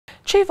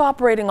Chief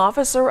Operating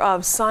Officer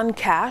of Sun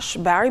Cash,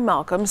 Barry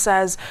Malcolm,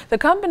 says the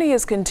company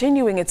is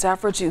continuing its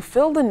effort to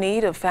fill the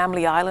need of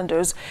Family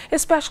Islanders,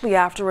 especially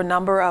after a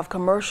number of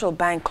commercial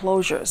bank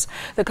closures.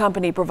 The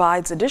company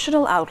provides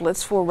additional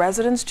outlets for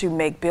residents to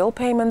make bill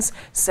payments,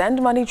 send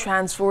money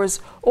transfers,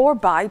 or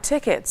buy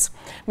tickets.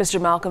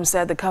 Mr. Malcolm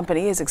said the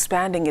company is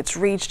expanding its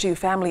reach to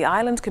Family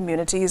Island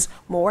communities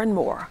more and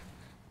more.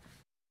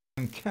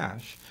 Sun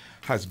Cash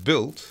has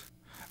built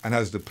and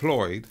has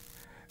deployed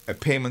a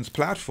payments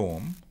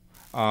platform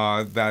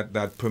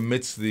that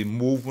permits the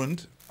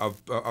movement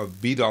of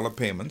B-dollar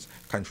payments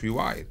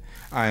countrywide.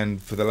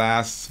 And for the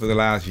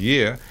last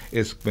year,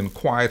 it's been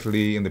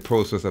quietly in the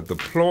process of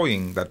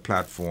deploying that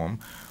platform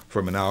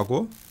from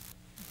Inalgo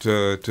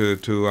to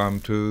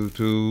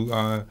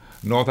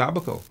North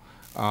Abaco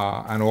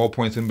and all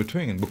points in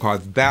between,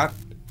 because that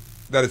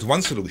is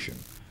one solution,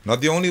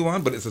 not the only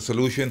one, but it's a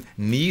solution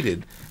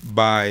needed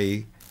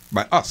by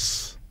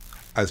us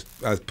as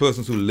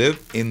persons who live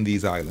in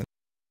these islands.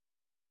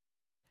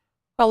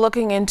 Well,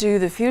 looking into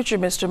the future,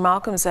 Mr.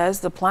 Malcolm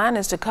says the plan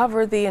is to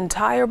cover the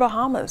entire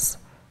Bahamas.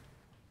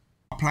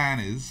 Our plan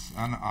is,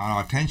 and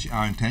our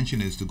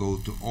intention is to go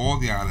to all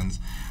the islands,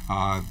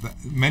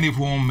 many of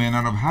whom may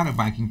not have had a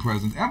banking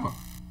presence ever,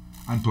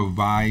 and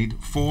provide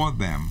for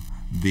them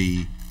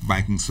the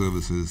banking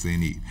services they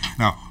need.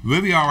 Now,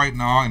 where we are right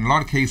now, in a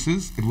lot of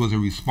cases, it was a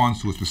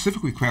response to a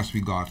specific request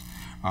we got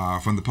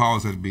from the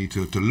powers that be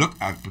to look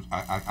at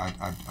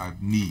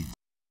needs.